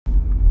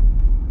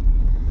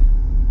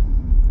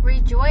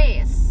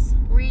rejoice.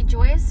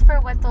 Rejoice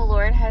for what the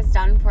Lord has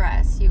done for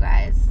us, you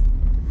guys.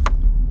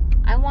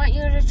 I want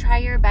you to try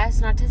your best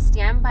not to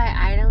stand by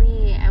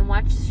idly and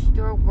watch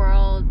your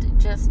world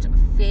just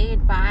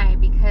fade by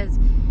because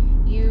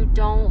you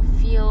don't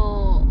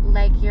feel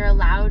like you're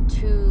allowed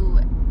to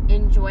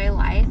enjoy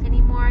life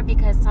anymore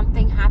because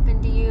something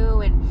happened to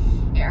you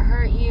and it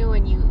hurt you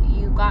and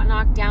you got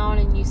knocked down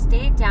and you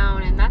stayed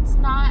down, and that's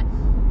not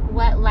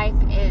what life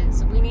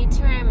is. We need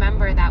to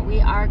remember that we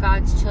are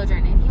God's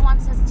children and He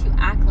wants us to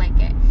act like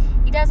it.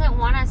 He doesn't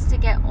want us to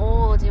get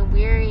old and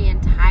weary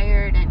and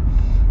tired and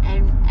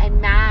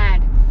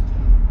mad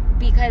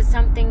because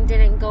something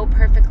didn't go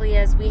perfectly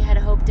as we had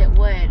hoped it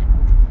would.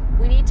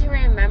 We need to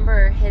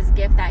remember His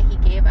gift that He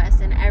gave us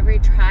and every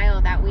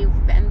trial that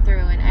we've been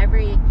through and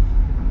every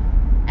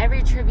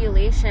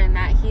tribulation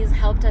that He's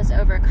helped us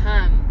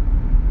overcome.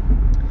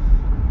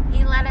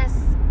 He let us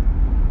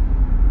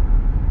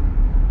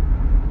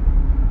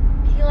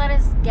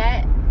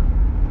get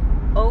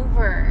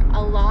over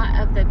a lot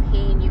of the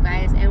pain, you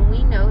guys, and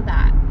we know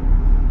that.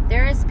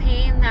 There is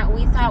pain that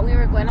we thought we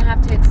were going to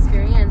have to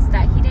experience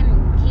that He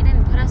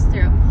didn't put us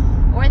through.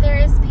 Or there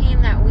is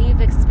pain that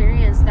we've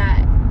experienced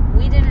that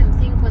we didn't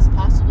think was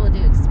possible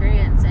to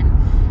experience,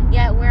 and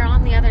yet we're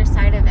on the other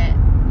side of it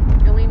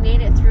and we made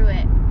it through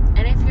it. And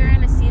if you're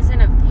in a season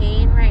of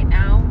pain right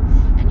now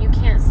and you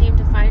can't seem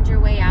to find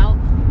your way out,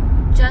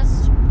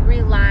 just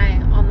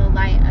rely on the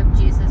light of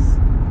Jesus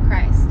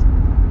Christ.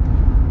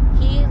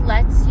 He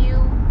lets you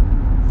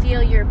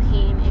feel your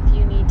pain if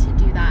you need to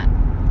do that.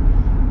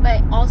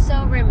 But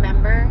also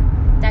remember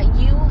that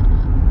you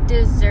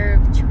deserve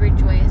to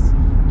rejoice.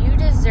 You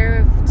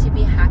deserve to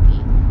be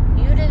happy.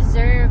 You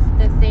deserve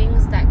the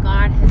things that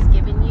God has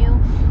given you,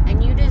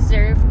 and you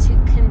deserve to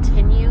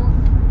continue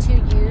to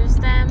use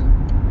them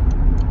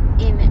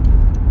in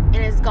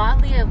as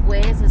godly of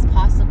ways as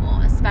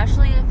possible,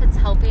 especially if it's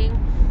helping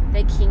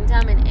the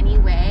kingdom in any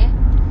way.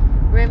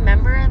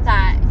 Remember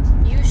that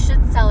you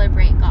should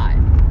celebrate God.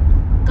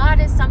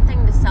 God is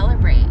something to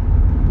celebrate.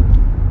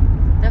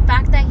 The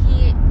fact that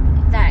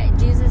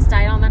Jesus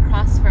died on the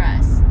cross for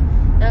us,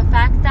 the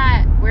fact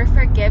that we're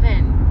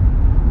forgiven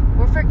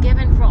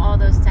for all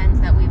those sins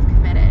that we've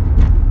committed.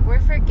 We're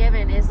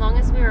forgiven as long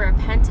as we are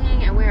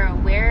repenting and we are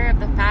aware of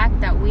the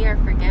fact that we are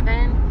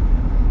forgiven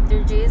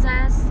through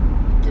Jesus,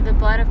 through the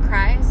blood of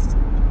Christ.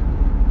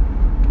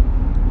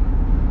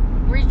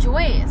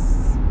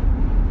 Rejoice.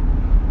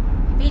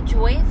 Be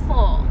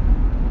joyful.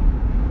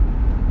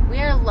 We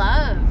are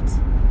loved.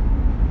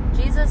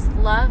 Jesus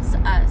loves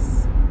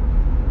us.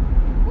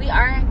 We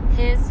are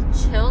His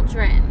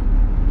children.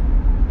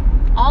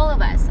 All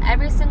of us,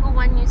 every single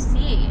one you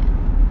see,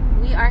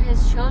 we are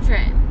His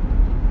children.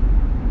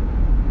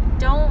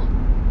 Don't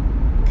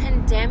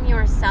condemn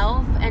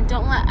yourself and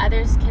don't let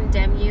others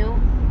condemn you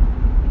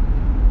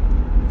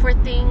for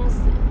things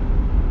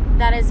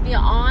that is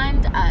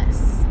beyond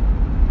us.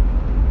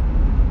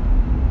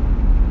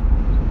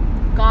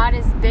 God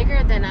is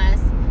bigger than us.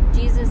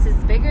 Jesus is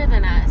bigger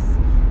than us.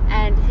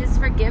 And His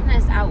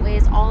forgiveness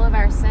outweighs all of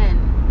our sin.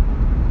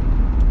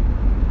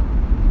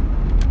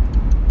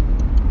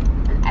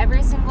 And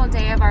every single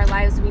day of our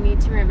lives, we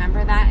need to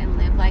remember that and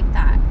live like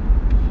that.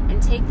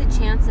 And take the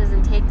chances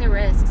and take the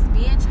risks.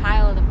 Be a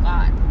child of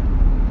God.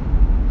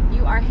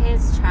 You are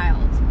His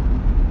child.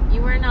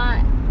 You are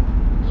not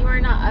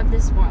of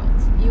this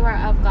world. You are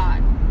of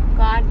God.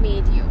 God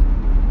made you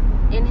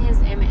in His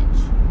image.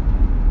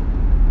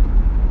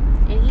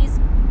 And He's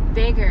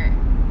bigger.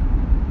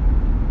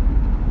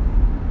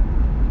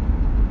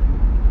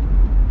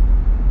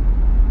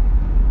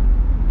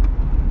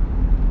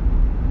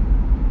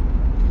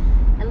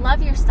 And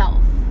love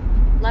yourself.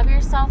 Love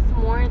yourself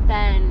more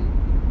than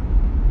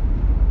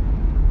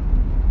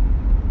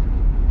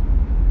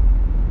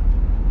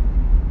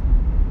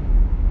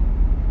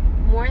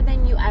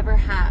you ever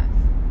have.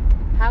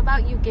 How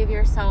about you give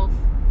yourself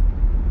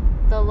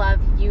the love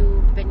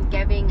you've been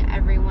giving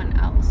everyone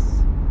else?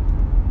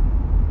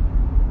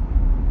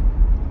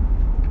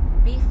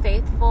 Be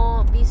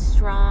faithful, be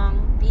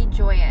strong, be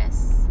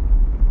joyous,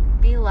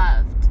 be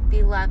loved,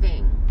 be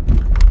loving,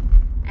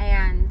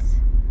 and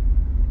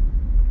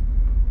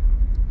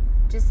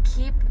just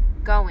keep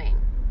going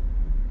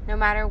no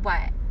matter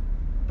what.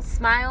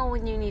 Smile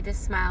when you need to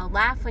smile,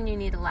 laugh when you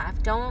need to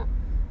laugh. Don't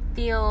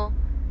feel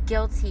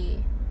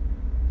guilty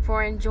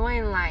for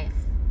enjoying life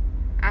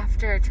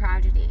after a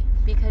tragedy,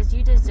 because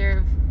you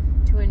deserve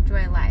to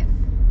enjoy life.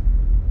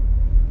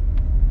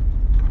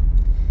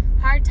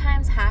 Hard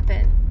times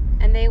happen,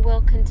 and they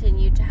will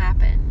continue to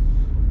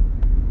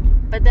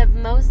happen. But the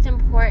most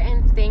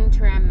important thing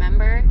to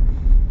remember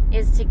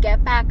is to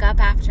get back up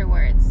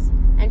afterwards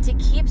and to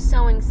keep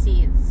sowing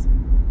seeds.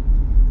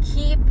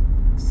 Keep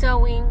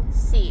sowing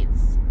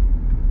seeds.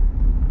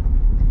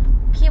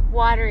 Keep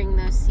watering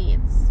those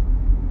seeds.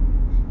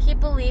 Keep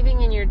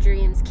believing in your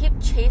dreams.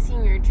 Keep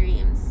chasing your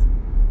dreams.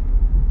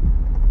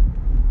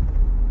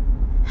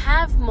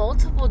 Have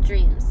multiple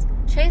dreams.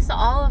 Chase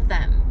all of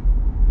them.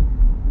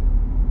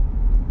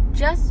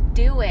 Just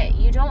do it.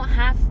 You don't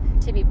have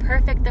to be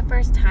perfect the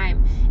first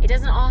time. It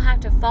doesn't all have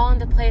to fall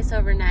into place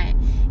overnight.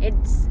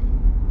 It's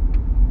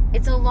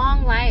a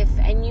long life,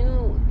 and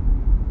you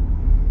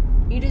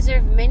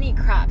deserve many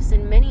crops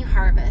and many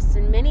harvests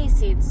and many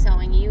seeds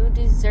sowing. You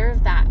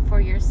deserve that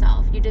for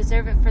yourself. You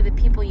deserve it for the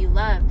people you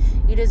love.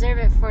 You deserve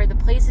it for the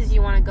places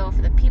you want to go,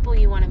 for the people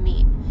you want to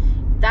meet.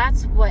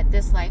 That's what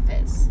this life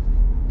is.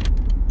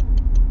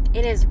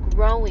 It is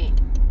growing.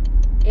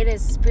 It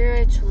is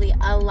spiritually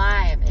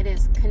alive. It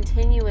is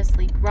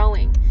continuously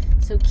growing.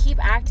 So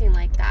keep acting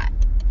like that.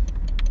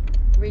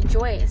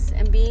 Rejoice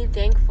and be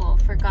thankful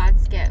for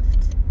God's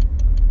gift.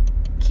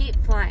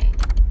 Keep flying.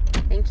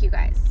 Thank you,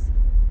 guys.